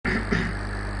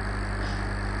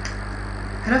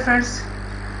Hello friends,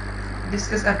 this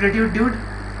is Aptitude Dude,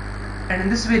 and in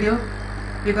this video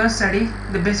we're gonna study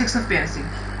the basics of PNC.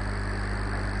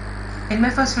 In my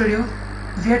first video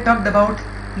we had talked about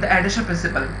the addition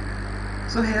principle.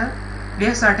 So here we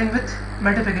are starting with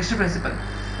multiplication principle.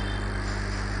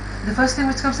 The first thing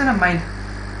which comes in our mind,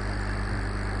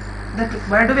 that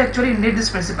why do we actually need this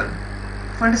principle?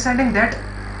 For understanding that,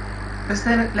 let's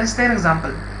take an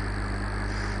example.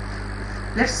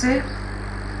 Let's say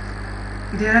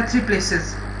there are three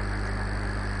places.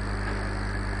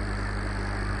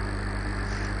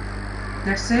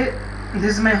 Let's say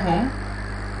this is my home,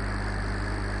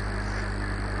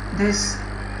 this is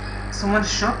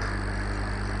someone's shop,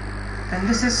 and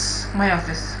this is my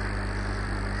office.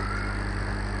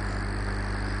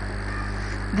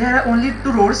 There are only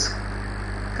two roads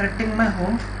connecting my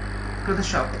home to the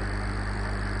shop,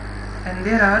 and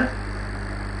there are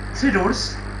three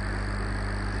roads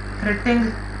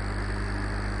connecting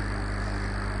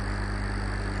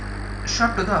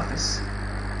shop to the office.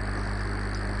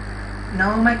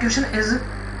 Now my question is,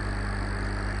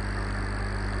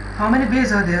 how many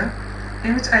ways are there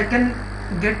in which I can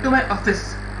get to my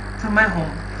office from my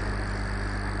home?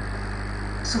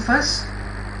 So first,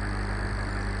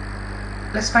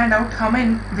 let's find out how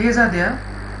many ways are there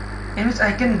in which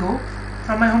I can go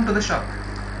from my home to the shop.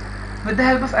 With the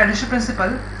help of addition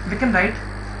principle, we can write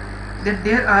that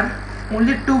there are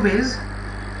only two ways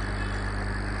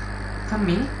for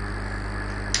me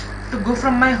to go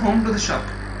from my home to the shop.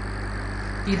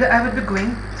 Either I will be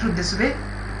going through this way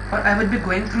or I will be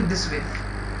going through this way.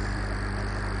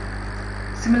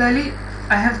 Similarly,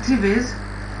 I have three ways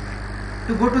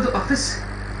to go to the office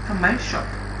from my shop.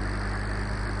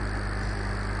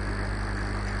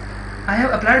 I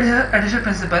have applied here addition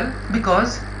principle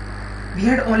because we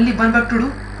had only one work to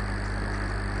do,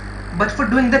 but for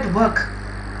doing that work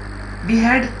we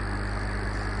had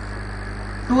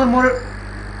two or more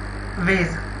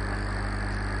ways.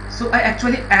 So I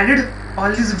actually added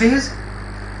all these ways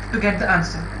to get the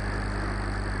answer.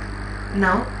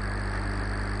 Now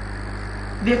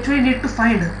we actually need to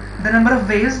find the number of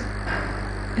ways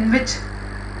in which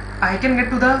I can get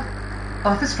to the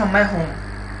office from my home.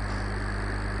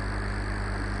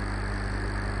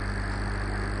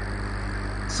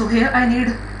 So here I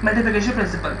need multiplication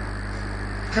principle.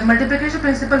 The multiplication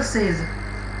principle says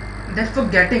that for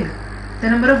getting the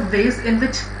number of ways in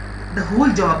which the whole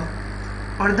job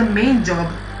or the main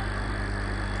job,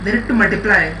 we need to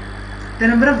multiply the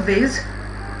number of ways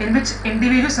in which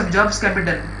individual subjobs can be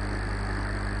done.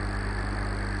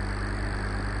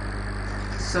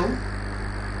 So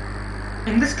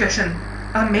in this question,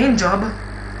 our main job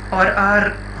or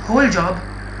our whole job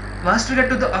was to get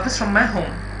to the office from my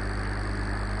home.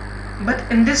 But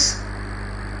in this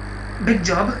big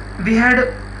job we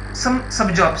had some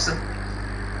sub-jobs.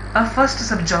 Our first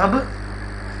sub-job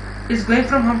is going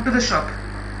from home to the shop,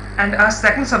 and our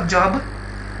second sub-job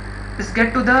is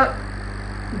getting to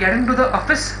the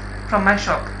office from my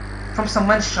shop, from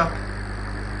someone's shop.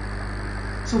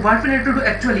 So what we need to do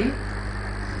actually,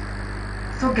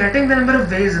 for getting the number of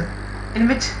ways in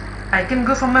which I can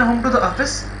go from my home to the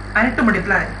office, I need to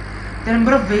multiply the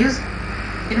number of ways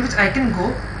in which I can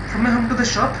go from my home to the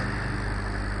shop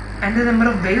and the number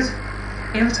of ways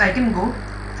in which I can go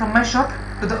from my shop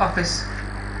to the office.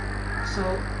 So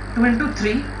 2 into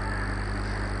 3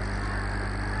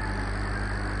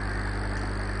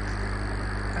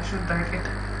 I should write it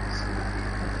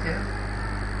here.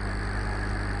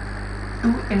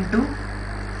 2 into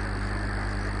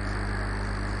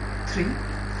 3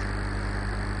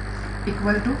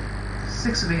 equal to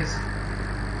 6 ways.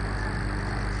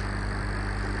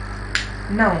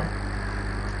 Now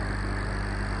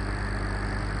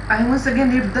I once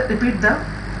again repeat the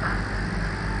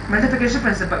multiplication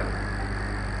principle.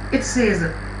 It says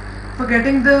for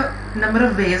getting the number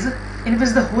of ways in which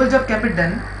the whole job can be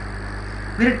done,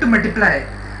 we need to multiply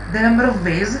the number of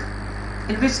ways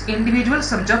in which individual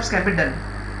subjobs can be done.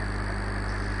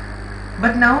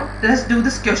 But now let's do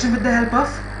this question with the help of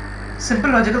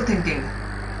simple logical thinking.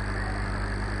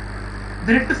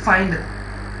 We need to find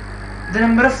the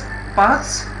number of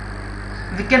paths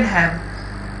we can have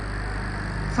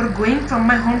for going from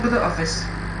my home to the office.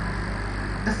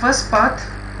 The first path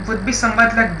would be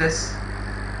somewhat like this.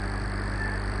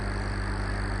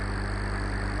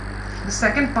 The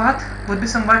second path would be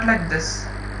somewhat like this.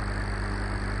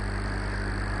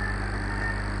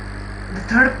 The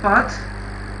third path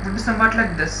would be somewhat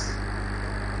like this.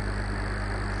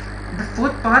 The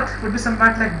fourth path would be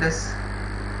somewhat like this.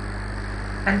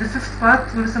 And the fifth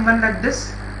path would be somewhat like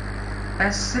this.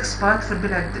 And sixth path would be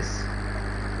like this.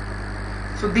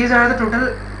 So these are the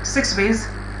total 6 ways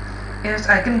is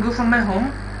I can go from my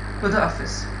home to the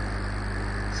office.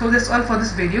 So that's all for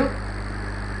this video,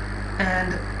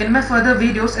 and in my further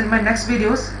videos, in my next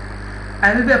videos,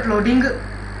 I will be uploading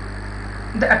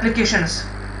the applications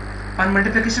on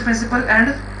multiplication principle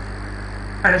and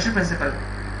addition principle.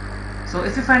 So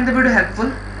if you find the video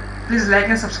helpful, please like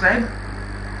and subscribe,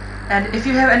 and if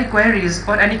you have any queries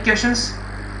or any questions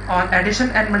on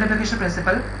addition and multiplication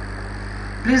principle,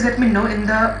 please let me know in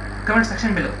the comment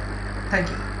section below. Thank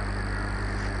you.